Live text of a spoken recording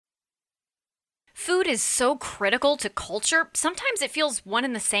Food is so critical to culture, sometimes it feels one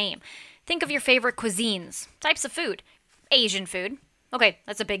and the same. Think of your favorite cuisines, types of food. Asian food. Okay,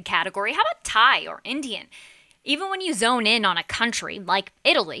 that's a big category. How about Thai or Indian? Even when you zone in on a country, like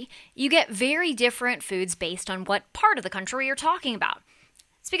Italy, you get very different foods based on what part of the country you're talking about.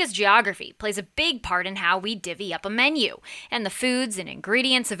 It's because geography plays a big part in how we divvy up a menu, and the foods and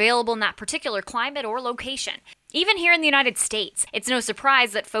ingredients available in that particular climate or location. Even here in the United States, it's no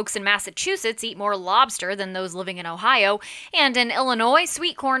surprise that folks in Massachusetts eat more lobster than those living in Ohio, and in Illinois,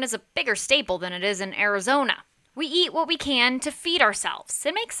 sweet corn is a bigger staple than it is in Arizona. We eat what we can to feed ourselves.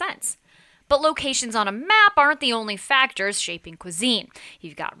 It makes sense. But locations on a map aren't the only factors shaping cuisine.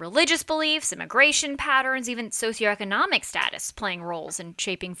 You've got religious beliefs, immigration patterns, even socioeconomic status playing roles in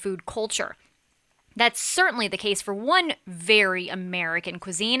shaping food culture. That's certainly the case for one very American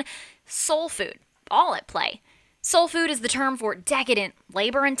cuisine, soul food, all at play. Soul food is the term for decadent,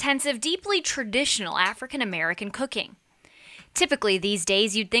 labor-intensive, deeply traditional African American cooking. Typically, these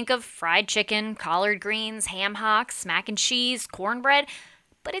days, you'd think of fried chicken, collard greens, ham hocks, mac and cheese, cornbread,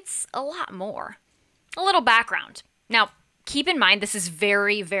 but it's a lot more. A little background. Now, keep in mind this is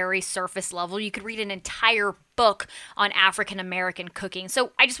very, very surface level. You could read an entire book on African American cooking,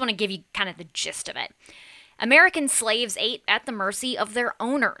 so I just want to give you kind of the gist of it. American slaves ate at the mercy of their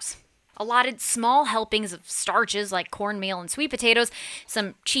owners. Allotted small helpings of starches like cornmeal and sweet potatoes,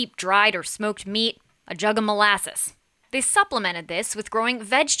 some cheap dried or smoked meat, a jug of molasses. They supplemented this with growing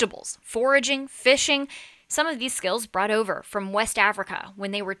vegetables, foraging, fishing. Some of these skills brought over from West Africa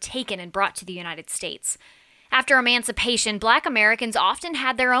when they were taken and brought to the United States. After emancipation, Black Americans often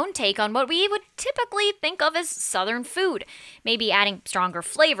had their own take on what we would typically think of as Southern food, maybe adding stronger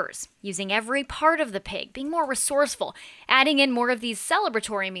flavors, using every part of the pig, being more resourceful, adding in more of these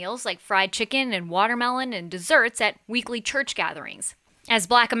celebratory meals like fried chicken and watermelon and desserts at weekly church gatherings. As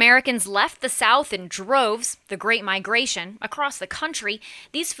Black Americans left the South in droves, the Great Migration, across the country,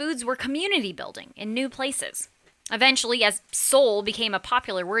 these foods were community building in new places. Eventually, as soul became a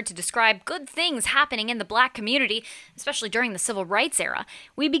popular word to describe good things happening in the Black community, especially during the Civil Rights era,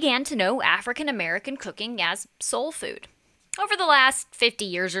 we began to know African American cooking as soul food. Over the last 50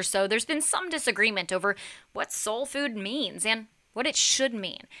 years or so, there's been some disagreement over what soul food means and what it should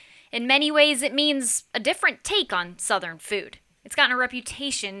mean. In many ways, it means a different take on Southern food. It's gotten a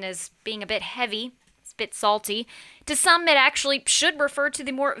reputation as being a bit heavy, it's a bit salty. To some, it actually should refer to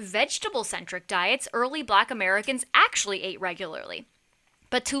the more vegetable-centric diets early Black Americans actually ate regularly.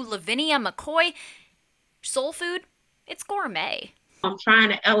 But to Lavinia McCoy, soul food, it's gourmet. I'm trying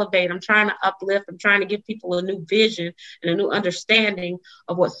to elevate, I'm trying to uplift, I'm trying to give people a new vision and a new understanding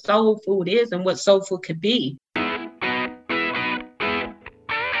of what soul food is and what soul food could be.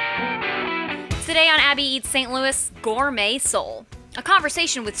 Today on Abby Eats St. Louis, Gourmet Soul. A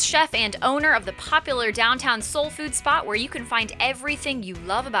conversation with chef and owner of the popular downtown soul food spot where you can find everything you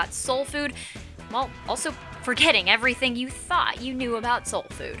love about soul food, while also forgetting everything you thought you knew about soul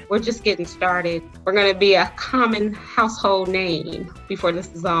food. We're just getting started. We're going to be a common household name before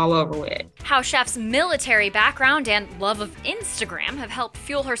this is all over with. How chef's military background and love of Instagram have helped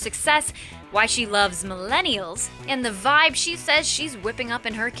fuel her success, why she loves millennials, and the vibe she says she's whipping up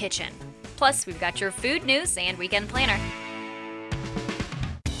in her kitchen. Plus, we've got your food news and weekend planner.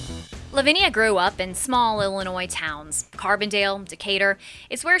 Lavinia grew up in small Illinois towns, Carbondale, Decatur.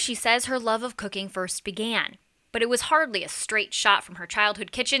 It's where she says her love of cooking first began. But it was hardly a straight shot from her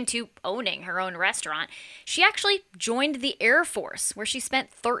childhood kitchen to owning her own restaurant. She actually joined the Air Force, where she spent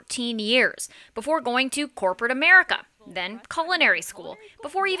 13 years, before going to corporate America, then culinary school,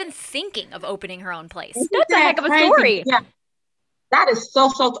 before even thinking of opening her own place. That's a heck of a story. Yeah. That is so,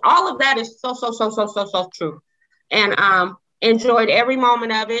 all of that is so true. And enjoyed every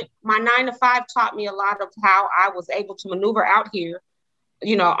moment of it. My 9-to-5 taught me a lot of how I was able to maneuver out here,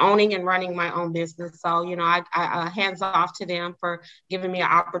 owning and running my own business. So, I hands off to them for giving me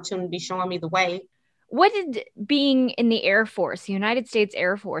an opportunity, showing me the way. What did being in the Air Force, the United States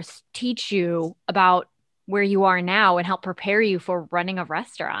Air Force, teach you about where you are now and help prepare you for running a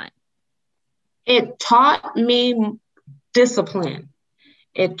restaurant? It taught me discipline.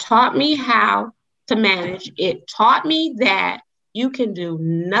 It taught me how to manage. It taught me that you can do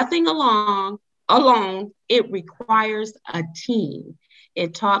nothing alone. It requires a team.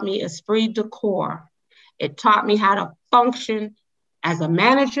 It taught me esprit de corps. It taught me how to function as a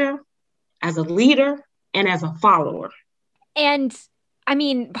manager, as a leader, and as a follower. And I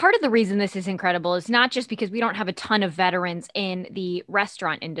mean, part of the reason this is incredible is not just because we don't have a ton of veterans in the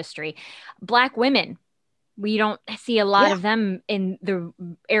restaurant industry. Black women, we don't see a lot of them in the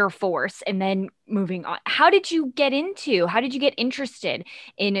Air Force and then moving on. How did you get interested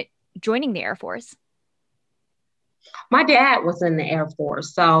in joining the Air Force? My dad was in the Air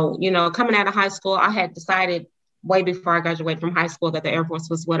Force. So, coming out of high school, I had decided way before I graduated from high school that the Air Force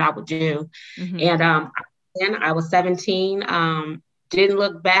was what I would do. Mm-hmm. And then I was 17, didn't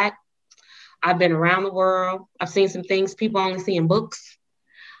look back. I've been around the world. I've seen some things people only see in books.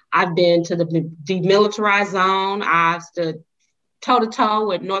 I've been to the demilitarized zone. I've stood toe to toe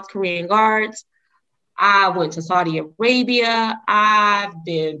with North Korean guards. I went to Saudi Arabia. I've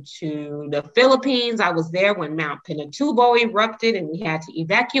been to the Philippines. I was there when Mount Pinatubo erupted and we had to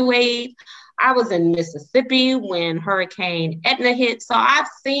evacuate. I was in Mississippi when Hurricane Etna hit. So I've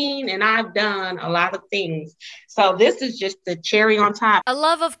seen and I've done a lot of things. So this is just the cherry on top. A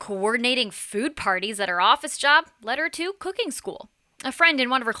love of coordinating food parties at her office job led her to cooking school. A friend in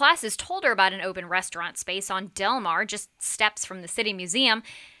one of her classes told her about an open restaurant space on Del Mar, just steps from the City Museum.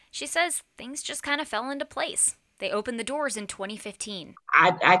 She says things just kind of fell into place. They opened the doors in 2015.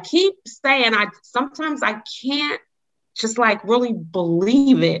 I keep saying sometimes I can't just really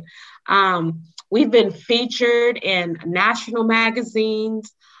believe it. We've been featured in national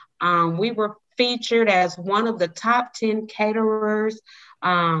magazines. We were featured as one of the top 10 caterers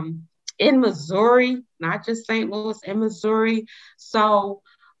in Missouri, not just St. Louis, in Missouri. So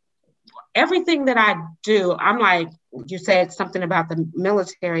everything that I do, I'm like, you said something about the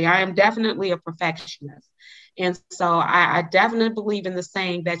military. I am definitely a perfectionist. And so I definitely believe in the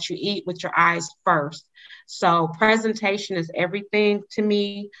saying that you eat with your eyes first. So presentation is everything to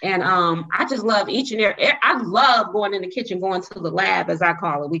me. And I just love I love going in the kitchen, going to the lab, as I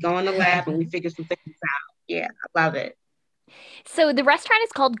call it. We go in the lab and we figure some things out. Yeah, I love it. So the restaurant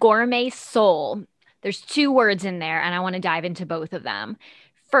is called Gourmet Soul. There's 2 words in there, and I want to dive into both of them.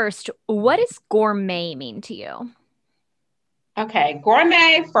 First, what does gourmet mean to you? Okay,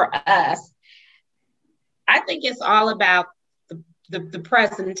 gourmet for us, I think it's all about the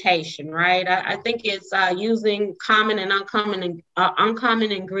presentation, right? I think it's using common and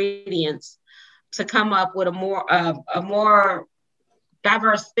uncommon ingredients to come up with a more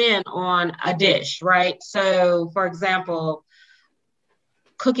diverse spin on a dish, right? So, for example,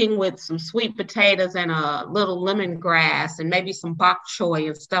 cooking with some sweet potatoes and a little lemongrass and maybe some bok choy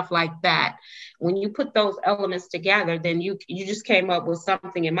and stuff like that. When you put those elements together, then you just came up with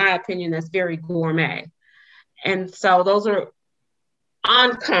something, in my opinion, that's very gourmet. And so those are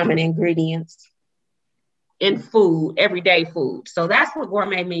uncommon ingredients in food, everyday food. So that's what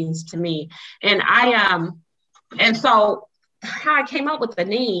gourmet means to me. And and so how I came up with the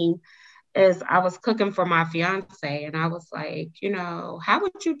name is I was cooking for my fiance and I was like, how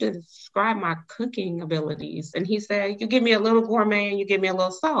would you describe my cooking abilities? And he said, you give me a little gourmet and you give me a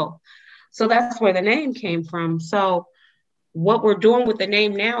little soul. So that's where the name came from. So what we're doing with the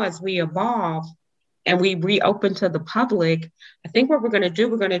name now as we evolve and we reopen to the public, I think what we're going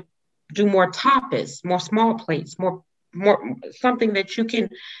to do more tapas, more small plates, more something that you can,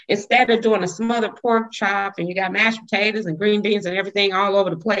 instead of doing a smothered pork chop and you got mashed potatoes and green beans and everything all over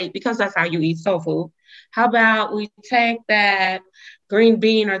the plate, because that's how you eat soul food. How about we take that green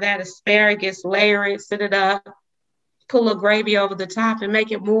bean or that asparagus, layer it, set it up, put a little gravy over the top and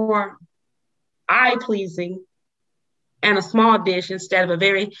make it more eye-pleasing and a small dish instead of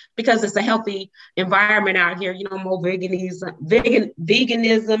because it's a healthy environment out here, more veganism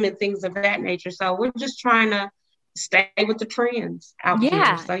and things of that nature. So we're just trying to stay with the trends out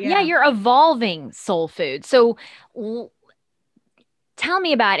here. So yeah, you're evolving soul food. So tell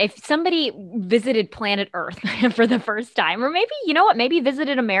me about if somebody visited planet Earth for the first time, or maybe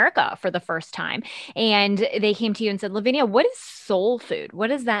visited America for the first time, and they came to you and said, Lavinia, what is soul food? What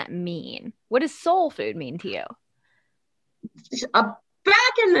does that mean? What does soul food mean to you? Back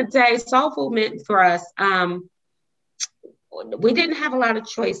in the day, soul food meant for us, we didn't have a lot of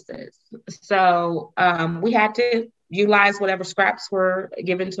choices. So we had to utilize whatever scraps were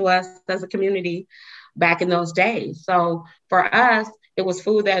given to us as a community back in those days. So for us, it was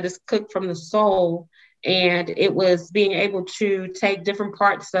food that is cooked from the soul, and it was being able to take different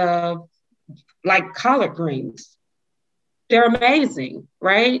parts of like collard greens. They're amazing,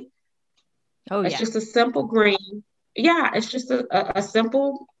 right? Oh, yeah. It's just a simple green. Yeah, it's just a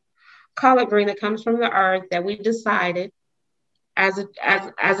simple collard green that comes from the earth that we decided as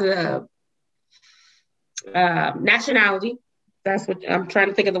a nationality. That's what I'm trying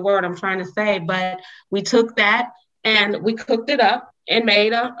to think of the word I'm trying to say. But we took that and we cooked it up and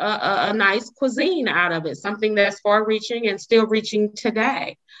made a nice cuisine out of it, something that's far reaching and still reaching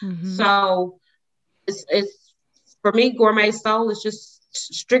today. Mm-hmm. So it's for me, gourmet soul is just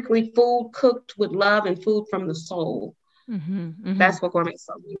strictly food cooked with love and food from the soul. Mm-hmm, mm-hmm. That's what gourmet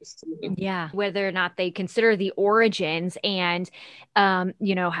soul means to me. Yeah. Whether or not they consider the origins and,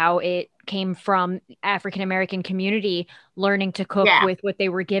 how it came from African American community learning to cook Yeah. with what they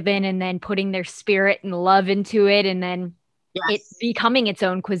were given and then putting their spirit and love into it and then it Yes. becoming its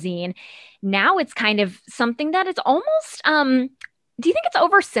own cuisine. Now it's kind of something that is almost, do you think it's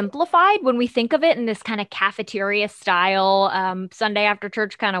oversimplified when we think of it in this kind of cafeteria style, Sunday after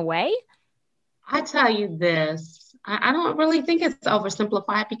church kind of way? I tell you this, I don't really think it's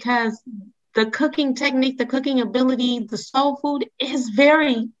oversimplified because the cooking technique, the cooking ability, the soul food is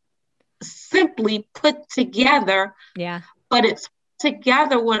very simply put together, Yeah. but it's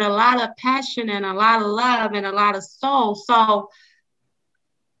together with a lot of passion and a lot of love and a lot of soul. So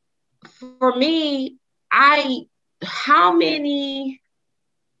for me, how many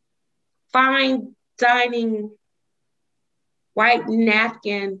fine dining white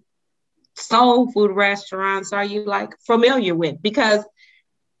napkin soul food restaurants are you like familiar with? Because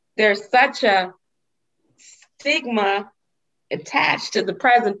there's such a stigma attached to the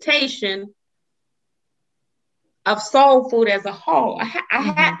presentation of soul food as a whole.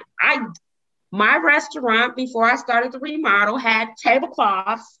 My restaurant before I started the remodel had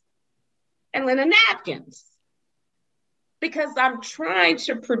tablecloths and linen napkins because I'm trying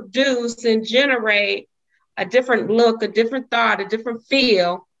to produce and generate a different look, a different thought, a different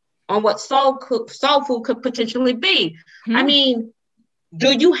feel on what soul food could potentially be. I mean,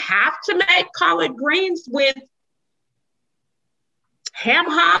 do you have to make collard greens with ham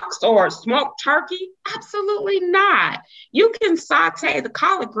hocks or smoked turkey? Absolutely not. You can saute the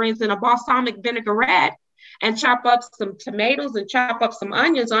collard greens in a balsamic vinaigrette and chop up some tomatoes and chop up some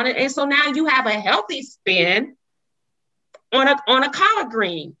onions on it. And so now you have a healthy spin on a collard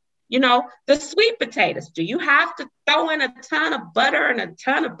green. The sweet potatoes. Do you have to throw in a ton of butter and a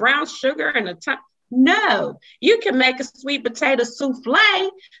ton of brown sugar and a ton? No, you can make a sweet potato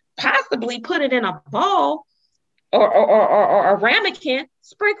souffle, possibly put it in a bowl or a ramekin,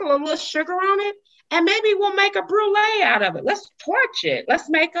 sprinkle a little sugar on it, and maybe we'll make a brulee out of it. Let's torch it. Let's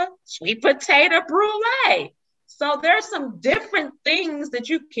make a sweet potato brulee. So there's some different things that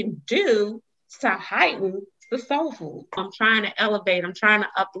you can do to heighten the soul food. I'm trying to elevate, I'm trying to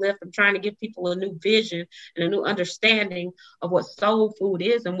uplift, I'm trying to give people a new vision and a new understanding of what soul food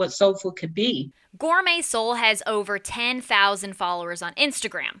is and what soul food could be. Gourmet Soul has over 10,000 followers on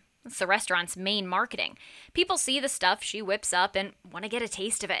Instagram. That's the restaurant's main marketing. People see the stuff she whips up and want to get a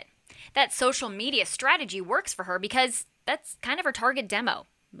taste of it. That social media strategy works for her because that's kind of her target demo.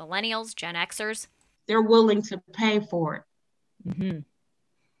 Millennials, Gen Xers. They're willing to pay for it. Mm-hmm.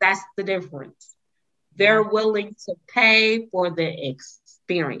 That's the difference. They're willing to pay for the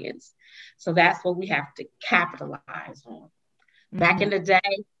experience. So that's what we have to capitalize on. Mm-hmm. Back in the day,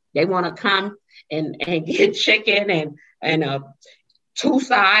 they want to come and get chicken and two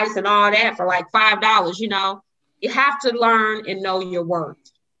sides and all that for like $5. You have to learn and know your worth.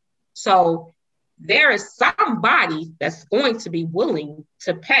 So there is somebody that's going to be willing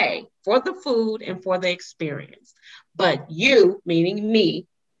to pay for the food and for the experience. But you, meaning me,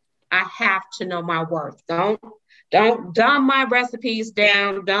 I have to know my worth. Don't dumb my recipes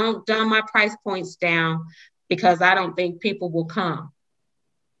down. Don't dumb my price points down because I don't think people will come.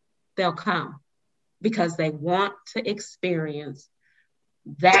 They'll come because they want to experience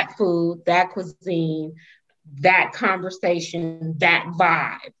that food, that cuisine, that conversation, that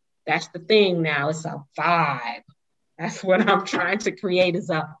vibe. That's the thing now. It's a vibe. That's what I'm trying to create is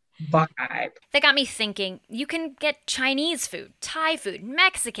a vibe. That got me thinking, you can get Chinese food, Thai food,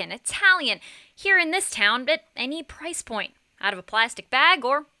 Mexican, Italian here in this town at any price point, out of a plastic bag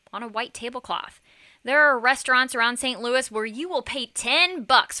or on a white tablecloth. There are restaurants around St. Louis where you will pay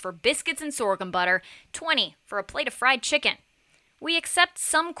 $10 for biscuits and sorghum butter, $20 for a plate of fried chicken. We accept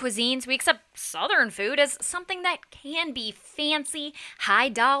some cuisines, we accept Southern food as something that can be fancy, high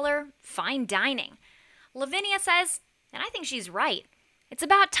dollar, fine dining. Lavinia says, and I think she's right, it's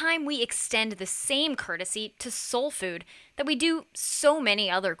about time we extend the same courtesy to soul food that we do so many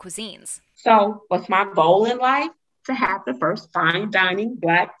other cuisines. So what's my goal in life? To have the first fine dining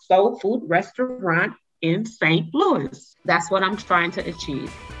Black soul food restaurant in St. Louis. That's what I'm trying to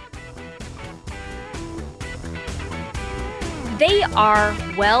achieve. They are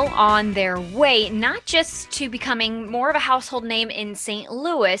well on their way, not just to becoming more of a household name in St.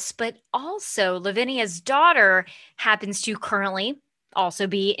 Louis, but also Lavinia's daughter happens to currently also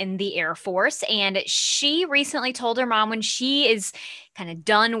be in the Air Force. And she recently told her mom when she is kind of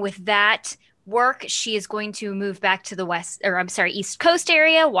done with that work, she is going to move back to the East Coast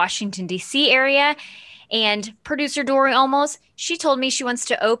area, Washington, D.C. area. And producer Dory Olmos, she told me she wants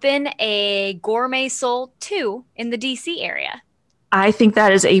to open a Gourmet Soul 2 in the DC area. I think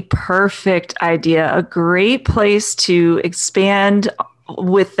that is a perfect idea. A great place to expand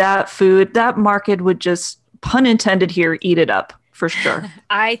with that food. That market would just, pun intended here, eat it up for sure.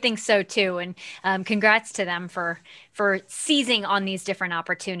 I think so too. And congrats to them for seizing on these different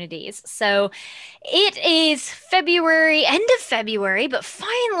opportunities. So it is February, end of February, but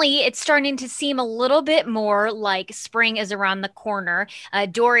finally it's starting to seem a little bit more like spring is around the corner.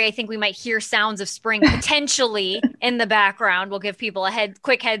 Dory, I think we might hear sounds of spring potentially in the background. We'll give people a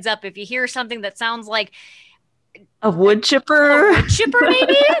quick heads up. If you hear something that sounds like a wood chipper,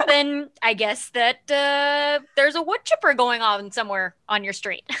 maybe, then I guess that there's a wood chipper going on somewhere on your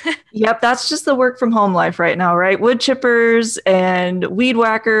street. Yep, that's just the work from home life right now, right? Wood chippers and weed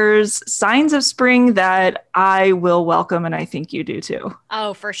whackers, signs of spring that I will welcome, and I think you do too.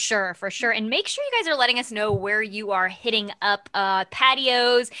 Oh, for sure, for sure. And make sure you guys are letting us know where you are hitting up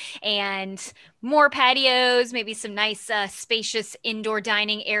patios and more patios, maybe some nice spacious indoor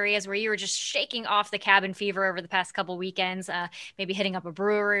dining areas where you were just shaking off the cabin fever over the past couple weekends, maybe hitting up a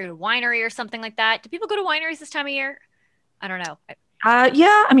brewery or a winery or something like that. Do people go to wineries this time of year? I don't know.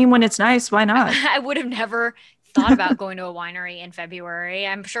 Yeah, I mean, when it's nice, why not? I would have never thought about going to a winery in February.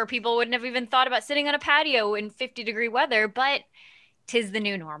 I'm sure people wouldn't have even thought about sitting on a patio in 50-degree weather, but 'tis the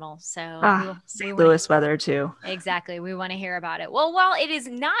new normal. So St. Louis weather too. Exactly. We want to hear about it. Well, while it is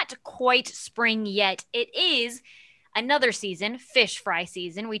not quite spring yet, it is another season, fish fry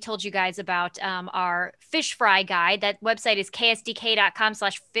season. We told you guys about our fish fry guide. That website is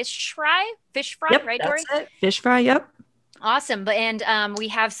ksdk.com/fish fry. Fish fry, yep, right, that's Dory? It. Fish fry, yep. Awesome. And we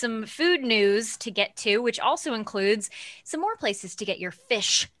have some food news to get to, which also includes some more places to get your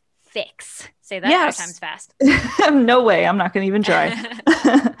fish fix. Say that 5 times fast. No way. I'm not going to even try.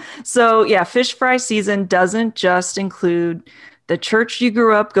 So yeah, fish fry season doesn't just include the church you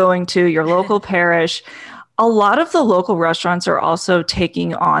grew up going to, your local parish. A lot of the local restaurants are also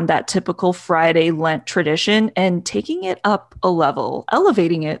taking on that typical Friday Lent tradition and taking it up a level,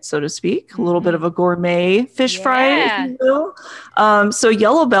 elevating it, so to speak, a little bit of a gourmet fish fry, if you will. So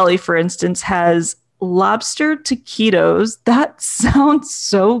Yellow Belly, for instance, has lobster taquitos. That sounds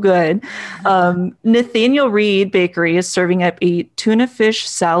so good. Nathaniel Reed Bakery is serving up a tuna fish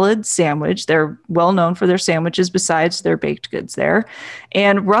salad sandwich. They're well known for their sandwiches besides their baked goods there.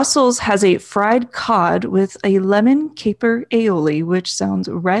 And Russell's has a fried cod with a lemon caper aioli, which sounds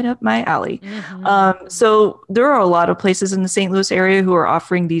right up my alley. So there are a lot of places in the St. Louis area who are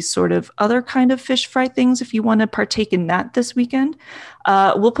offering these sort of other kind of fish fry things if you want to partake in that this weekend.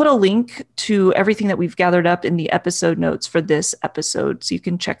 We'll put a link to everything that we've gathered up in the episode notes for this episode, so you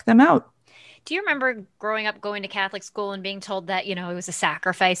can check them out. Do you remember growing up going to Catholic school and being told that, it was a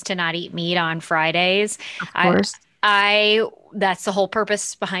sacrifice to not eat meat on Fridays? Of course. That's the whole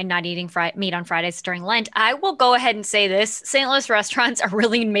purpose behind not eating meat on Fridays during Lent. I will go ahead and say this. St. Louis restaurants are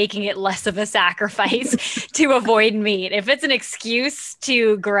really making it less of a sacrifice to avoid meat. If it's an excuse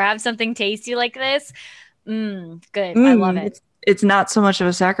to grab something tasty like this, good. I love it. It's not so much of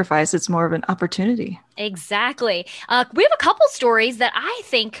a sacrifice. It's more of an opportunity. Exactly. We have a couple stories that I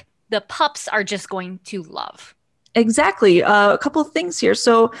think the pups are just going to love. Exactly. A couple of things here.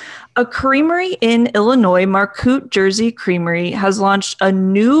 So a creamery in Illinois, Marcoute Jersey Creamery, has launched a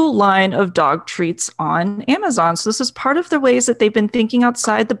new line of dog treats on Amazon. So this is part of the ways that they've been thinking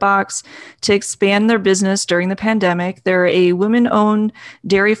outside the box to expand their business during the pandemic. They're a women-owned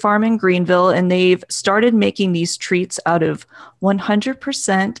dairy farm in Greenville, and they've started making these treats out of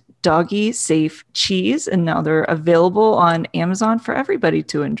 100% doggy safe cheese. And now they're available on Amazon for everybody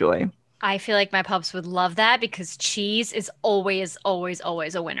to enjoy. I feel like my pups would love that because cheese is always, always,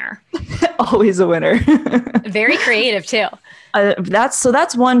 always a winner. Always a winner. Very creative too.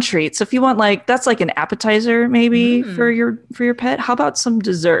 That's one treat. So if you want that's like an appetizer maybe for your pet, how about some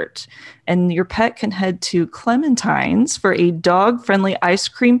dessert? And your pet can head to Clementine's for a dog-friendly ice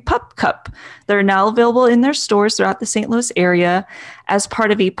cream pup cup. They're now available in their stores throughout the St. Louis area as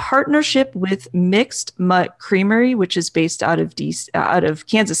part of a partnership with Mixed Mutt Creamery, which is based out of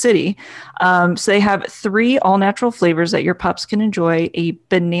Kansas City. So they have 3 all-natural flavors that your pups can enjoy: a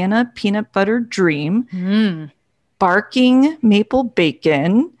banana peanut butter dream, barking maple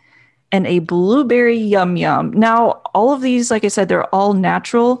bacon, and a blueberry yum yum. Now, all of these, like I said, they're all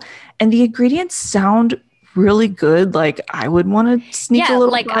natural, and the ingredients sound really good. Like I would want to sneak a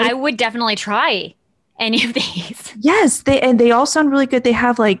little. I would definitely try any of these. Yes, they all sound really good. They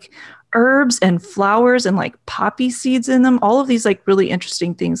have herbs and flowers and poppy seeds in them. All of these really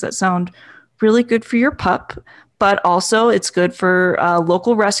interesting things that sound really good for your pup. but also it's good for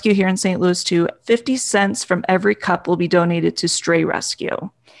local rescue here in St. Louis too. 50 cents from every cup will be donated to Stray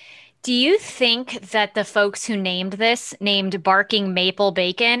Rescue. Do you think that the folks who named this named Barking Maple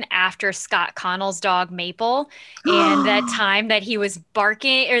Bacon after Scott Connell's dog Maple and that time that he was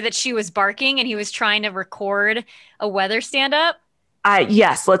barking or that she was barking and he was trying to record a weather stand-up?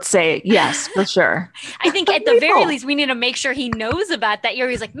 Yes, let's say yes, for sure. I think at the very least, we need to make sure he knows about that.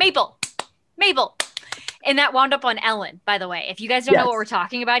 He's like, Maple, Maple. And that wound up on Ellen, by the way. If you guys don't know what we're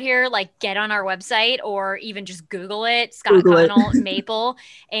talking about here, like get on our website or even just Google it, Scott Connell, Maple.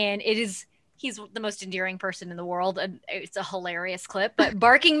 And he's the most endearing person in the world. And it's a hilarious clip. But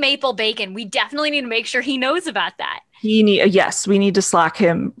Barking Maple Bacon, we definitely need to make sure he knows about that. Yes, we need to Slack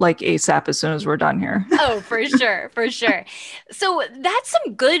him like ASAP as soon as we're done here. Oh, for sure, for sure. So that's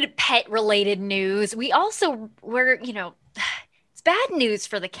some good pet related news. We also it's bad news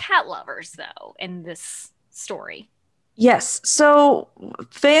for the cat lovers though in this story. Yes. So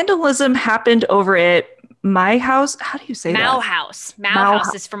vandalism happened over at My House. How do you say Mau that? House. Mau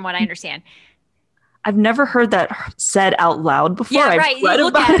House is from what I understand. I've never heard that said out loud before. Yeah, right. You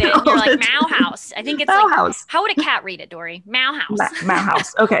look at it and you're like, Mau House. I think it's Mau like, House. How would a cat read it, Dory? Mau House. Mau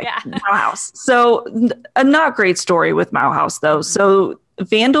House. Okay. Yeah. Mau House. So a not great story with Mau House though. So a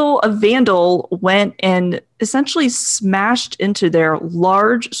vandal went and essentially smashed into their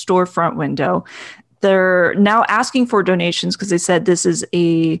large storefront window. They're now asking for donations because they said this is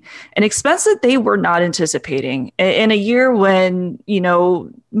an expense that they were not anticipating. In a year when,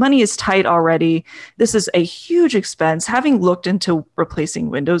 money is tight already, this is a huge expense. Having looked into replacing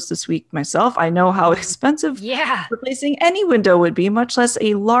windows this week myself, I know how expensive replacing any window would be, much less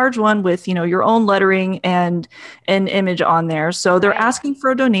a large one with, your own lettering and an image on there. So they're asking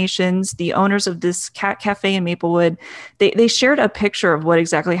for donations. The owners of this cat cafe in Maplewood, they shared a picture of what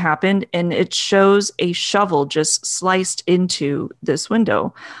exactly happened, and it shows a shovel just sliced into this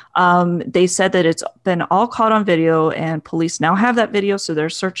window. They said that it's been all caught on video and police now have that video. So they're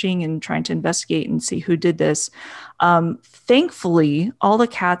searching and trying to investigate and see who did this. Thankfully, all the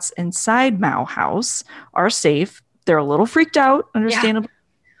cats inside Mau House are safe. They're a little freaked out, understandably.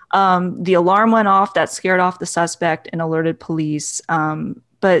 Yeah. The alarm went off that scared off the suspect and alerted police.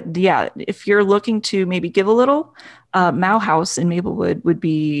 But yeah, if you're looking to maybe give a little, Mau House in Maplewood would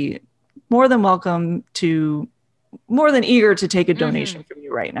be more than eager to take a donation from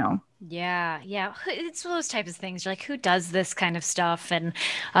you right now. Yeah. It's those types of things. You're like, who does this kind of stuff? And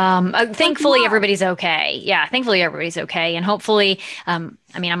thankfully, everybody's okay. Yeah, thankfully, everybody's okay. And hopefully, I'm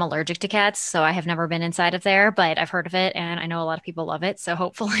allergic to cats, so I have never been inside of there, but I've heard of it, and I know a lot of people love it. So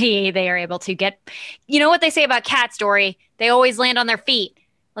hopefully they are able to get, what they say about cats, Dory? They always land on their feet.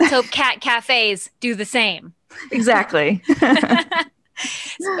 Let's hope cat cafes do the same. Exactly.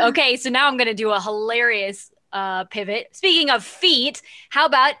 Okay, so now I'm going to do a hilarious pivot. Speaking of feet, how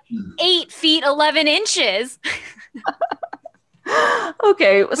about 8 feet 11 inches?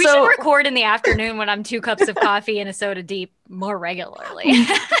 Okay, we should record in the afternoon when I'm 2 cups of coffee and a soda deep more regularly.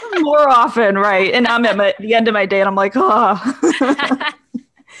 More often, right? And I'm at the end of my day and I'm like, oh.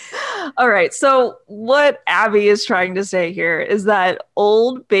 All right. So what Abby is trying to say here is that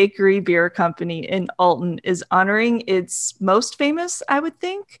Old Bakery Beer Company in Alton is honoring its most famous, I would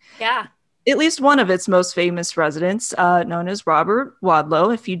think. Yeah. At least one of its most famous residents, known as Robert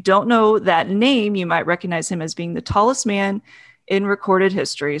Wadlow. If you don't know that name, you might recognize him as being the tallest man in recorded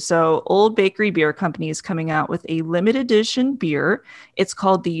history. So Old Bakery Beer Company is coming out with a limited edition beer. It's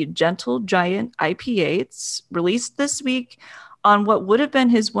called the Gentle Giant IPA. It's released this week on what would have been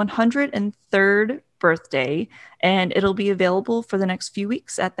his 103rd birthday, and it'll be available for the next few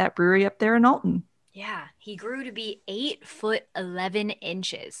weeks at that brewery up there in Alton. Yeah, he grew to be 8 foot 11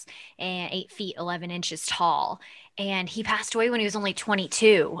 inches and 8 feet 11 inches tall. And he passed away when he was only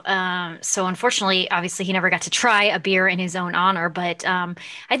 22. So unfortunately, obviously, he never got to try a beer in his own honor. But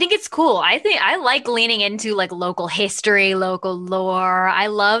I think it's cool. I like leaning into like local history, local lore. I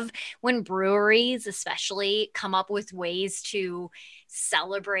love when breweries, especially, come up with ways to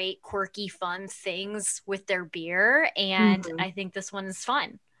celebrate quirky, fun things with their beer. And I think this one is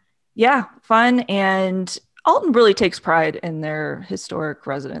fun. Yeah, fun. And Alton really takes pride in their historic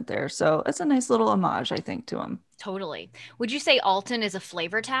resident there. So it's a nice little homage, I think, to him. Totally. Would you say Alton is a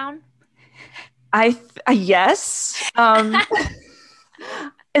flavor town? Yes.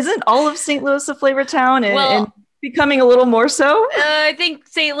 Isn't all of St. Louis a flavor town and becoming a little more so? I think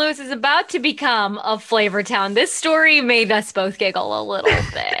St. Louis is about to become a flavor town. This story made us both giggle a little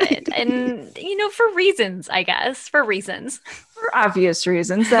bit. And, for reasons, I guess. For obvious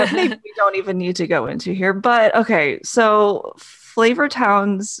reasons that maybe we don't even need to go into here. But okay, so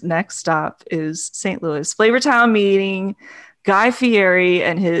Flavortown's next stop is St. Louis. Flavortown meeting Guy Fieri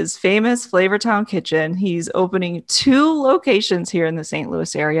and his famous Flavortown kitchen. He's opening 2 locations here in the St.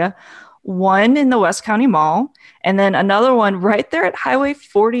 Louis area, one in the West County Mall, and then another one right there at Highway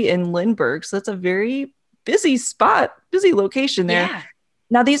 40 in Lindbergh. So that's a very busy spot, busy location there. Yeah.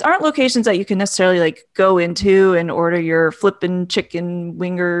 Now, these aren't locations that you can necessarily like go into and order your flippin' chicken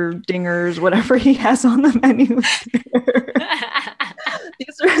winger dingers, whatever he has on the menu.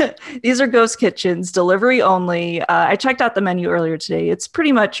 These are ghost kitchens, delivery only. I checked out the menu earlier today. It's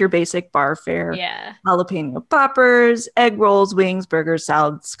pretty much your basic bar fare. Yeah. Jalapeno poppers, egg rolls, wings, burgers,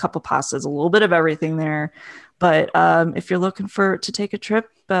 salads, couple pastas, a little bit of everything there. But if you're looking to take a trip,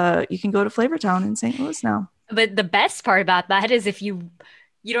 you can go to Flavortown in St. Louis now. But the best part about that is if you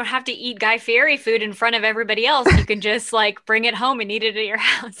don't have to eat Guy Fieri food in front of everybody else. You can just like bring it home and eat it at your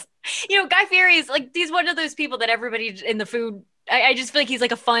house. Guy Fieri is like, he's one of those people that everybody in the food, I just feel like he's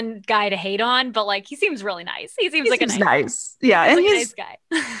like a fun guy to hate on, but like he seems really nice. He seems like a nice. Yeah. And like he's a nice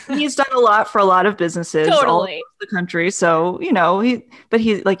guy. He's done a lot for a lot of businesses all Totally. over the country. So,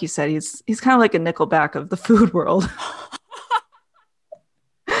 he, like you said, he's kind of like a Nickelback of the food world.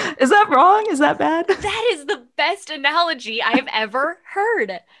 Is that wrong? Is that bad? That is the best analogy I have ever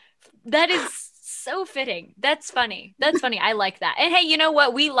heard. That is so fitting. That's funny. I like that. And hey, you know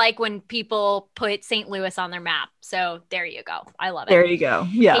what? We like when people put St. Louis on their map. So there you go. I love it. There you go.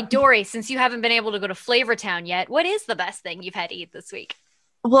 Yeah. Hey, Dory, since you haven't been able to go to Flavortown yet, what is the best thing you've had to eat this week?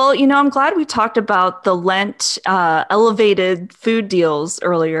 Well, I'm glad we talked about the Lent elevated food deals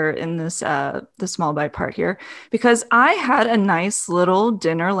earlier in this the small bite part here, because I had a nice little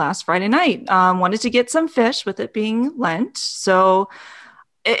dinner last Friday night. Wanted to get some fish with it being Lent. So,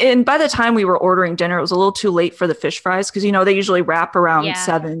 and by the time we were ordering dinner, it was a little too late for the fish fries because, they usually wrap around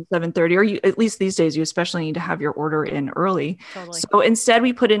 7:30, or at least these days, you especially need to have your order in early. Totally. So instead,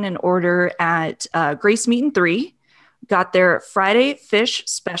 we put in an order at Grace Meat and 3. Got their Friday fish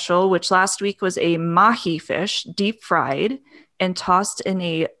special, which last week was a mahi fish, deep fried and tossed in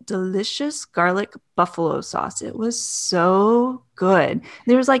a delicious garlic buffalo sauce. It was so good.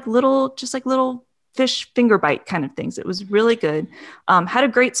 There was like little fish finger bite kind of things. It was really good. Had a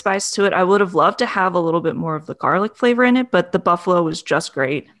great spice to it. I would have loved to have a little bit more of the garlic flavor in it, but the buffalo was just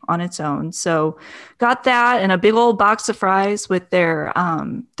great on its own. So got that and a big old box of fries with their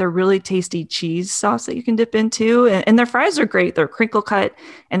really tasty cheese sauce that you can dip into. And their fries are great. They're crinkle cut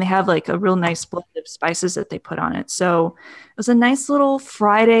and they have like a real nice blend of spices that they put on it. So it was a nice little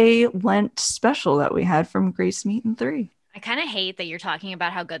Friday Lent special that we had from Grace Meat and 3. I kind of hate that you're talking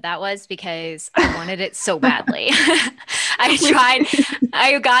about how good that was because I wanted it so badly.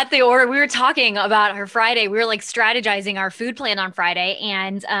 I got the order. We were talking about our Friday. We were like strategizing our food plan on Friday.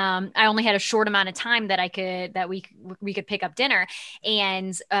 And I only had a short amount of time that we could pick up dinner.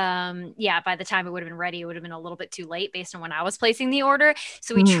 And by the time it would have been ready, it would have been a little bit too late based on when I was placing the order.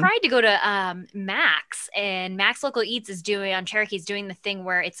 So we tried to go to Max, and Max Local Eats is doing the thing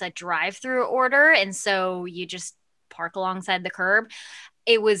where it's a drive-through order. And so you just park alongside the curb.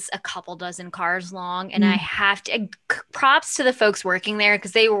 It was a couple dozen cars long, and I have to props to the folks working there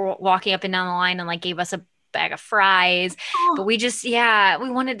because they were walking up and down the line and like gave us a bag of fries. But we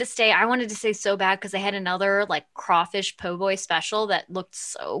wanted to stay. I wanted to stay so bad because they had another like crawfish po' boy special that looked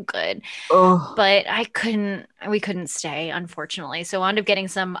so good. But we couldn't stay, unfortunately. So I wound up getting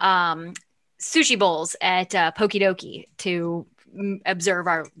some sushi bowls at Pokidoki to observe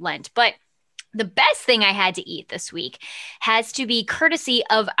our Lent. But the best thing I had to eat this week has to be courtesy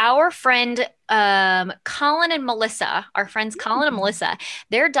of our friend Colin and Melissa, our friends Colin and Melissa.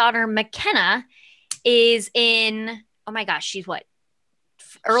 Their daughter McKenna is in, oh my gosh, she's what?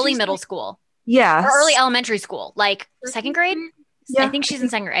 Early middle school. Yeah. Or early elementary school, like second grade? Yeah. I think she's in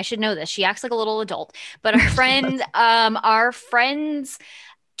second grade. I should know this. She acts like a little adult. But our friend's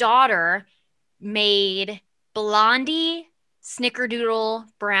daughter made Blondie Snickerdoodle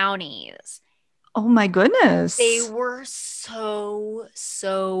brownies. Oh my goodness. They were so,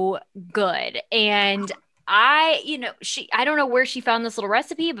 so good. And I don't know where she found this little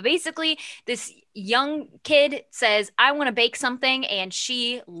recipe, but basically this young kid says, I want to bake something. And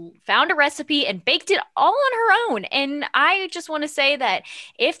she found a recipe and baked it all on her own. And I just want to say that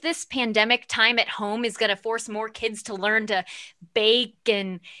if this pandemic time at home is going to force more kids to learn to bake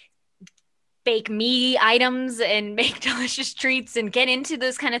and bake me items and make delicious treats and get into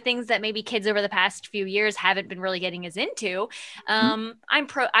those kind of things that maybe kids over the past few years haven't been really getting as into. I'm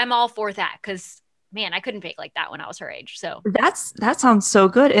all for that because man, I couldn't bake like that when I was her age. So that sounds so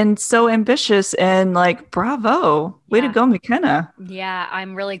good and so ambitious and like, bravo. Way to go, McKenna. Yeah.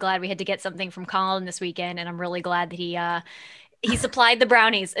 I'm really glad we had to get something from Colin this weekend. And I'm really glad that he supplied the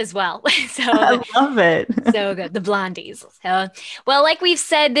brownies as well. So I love it. so good. The blondies. So, well, like we've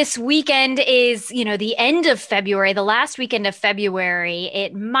said, this weekend is, the end of February, the last weekend of February.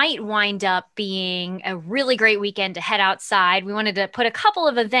 It might wind up being a really great weekend to head outside. We wanted to put a couple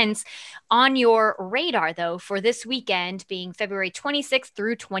of events on your radar, though, for this weekend being February 26th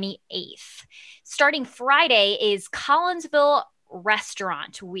through 28th. Starting Friday is Collinsville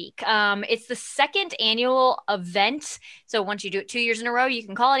Restaurant Week. It's the second annual event. So once you do it 2 years in a row, you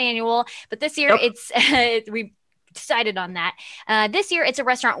can call it annual. But this year it's we decided on that. This year it's a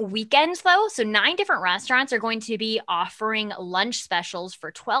restaurant weekend though. So 9 different restaurants are going to be offering lunch specials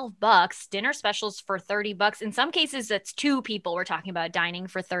for $12, dinner specials for $30. In some cases, that's 2 people we're talking about dining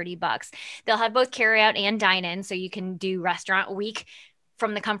for $30. They'll have both carry out and dine in. So you can do restaurant week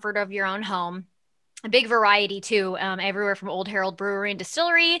from the comfort of your own home. A big variety too, everywhere from Old Herald Brewery and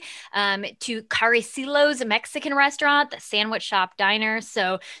Distillery to Caricilo's Mexican restaurant, the Sandwich Shop Diner.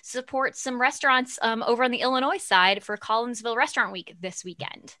 So support some restaurants over on the Illinois side for Collinsville Restaurant Week this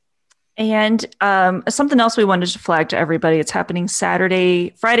weekend. And something else we wanted to flag to everybody, it's happening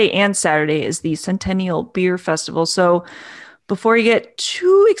Friday and Saturday is the Centennial Beer Festival. So before you get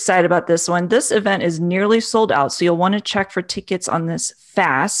too excited about this one, this event is nearly sold out. So you'll want to check for tickets on this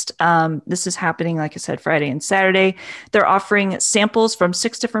fast. This is happening, like I said, Friday and Saturday. They're offering samples from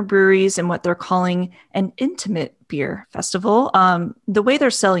 6 different breweries in what they're calling an intimate beer festival. The way they're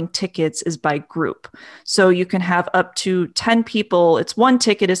selling tickets is by group. So you can have up to 10 people. It's one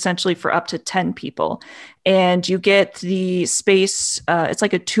ticket essentially for up to 10 people. And you get the space. It's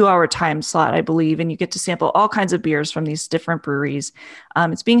like a 2-hour time slot, I believe. And you get to sample all kinds of beers from these different breweries.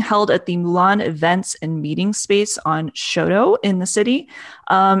 It's being held at the Mulan Events and Meeting Space on Shoto in the city.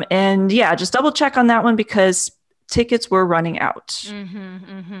 And yeah, just double check on that one because tickets were running out.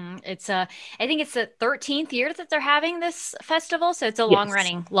 It's I think it's the 13th year that they're having this festival. So it's a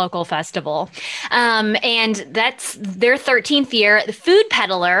long-running local festival. And that's their 13th year. The Food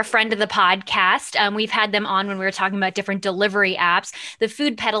Peddler, friend of the podcast, we've had them on when we were talking about different delivery apps. The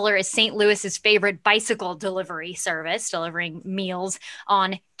Food Peddler is St. Louis's favorite bicycle delivery service, delivering meals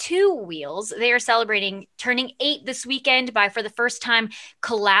on 2 wheels. They are celebrating turning 8 this weekend by, for the first time,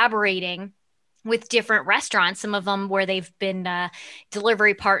 collaborating with different restaurants, some of them where they've been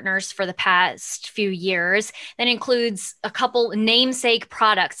delivery partners for the past few years. That includes a couple namesake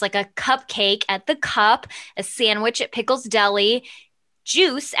products like a cupcake at The Cup, a sandwich at Pickles Deli,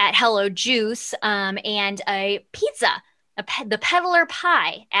 juice at Hello Juice, and a pizza, the Peddler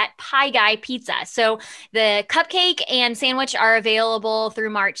Pie at Pie Guy Pizza. So the cupcake and sandwich are available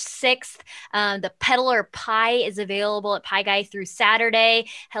through March 6th. The Peddler Pie is available at Pie Guy through Saturday.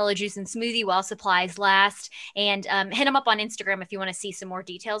 Hello Juice and Smoothie while supplies last. And hit them up on Instagram if you want to see some more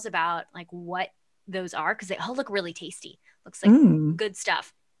details about like what those are, because they all look really tasty. Looks like good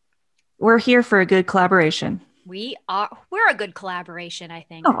stuff. We're here for a good collaboration. We're a good collaboration, I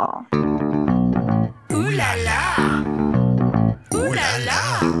think. Oh. Ooh la la. Ooh la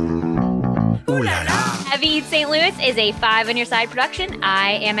la. Ooh la la. Heavy Eats St. Louis is a 5 on Your Side production.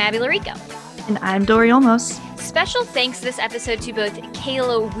 I am Abby Larico. And I'm Dory Olmos. Special thanks this episode to both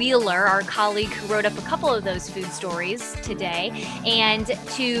Kayla Wheeler, our colleague who wrote up a couple of those food stories today, and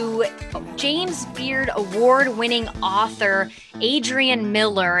to James Beard award-winning author Adrian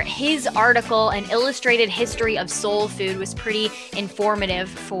Miller. His article, An Illustrated History of Soul Food, was pretty informative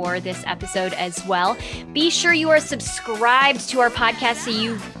for this episode as well. Be sure you are subscribed to our podcast so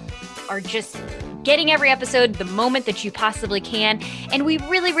you are just getting every episode the moment that you possibly can. And we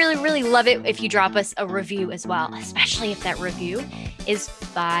really, really, really love it if you drop us a review as well, especially if that review is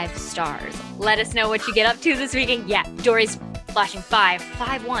 5 stars. Let us know what you get up to this weekend. Yeah, Dory's flashing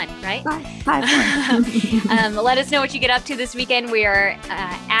 5-1, right? 5-1. Let us know what you get up to this weekend. We are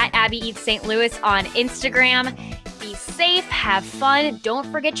at Abby Eats St. Louis on Instagram. Be safe, have fun,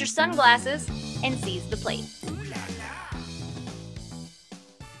 don't forget your sunglasses, and seize the plate.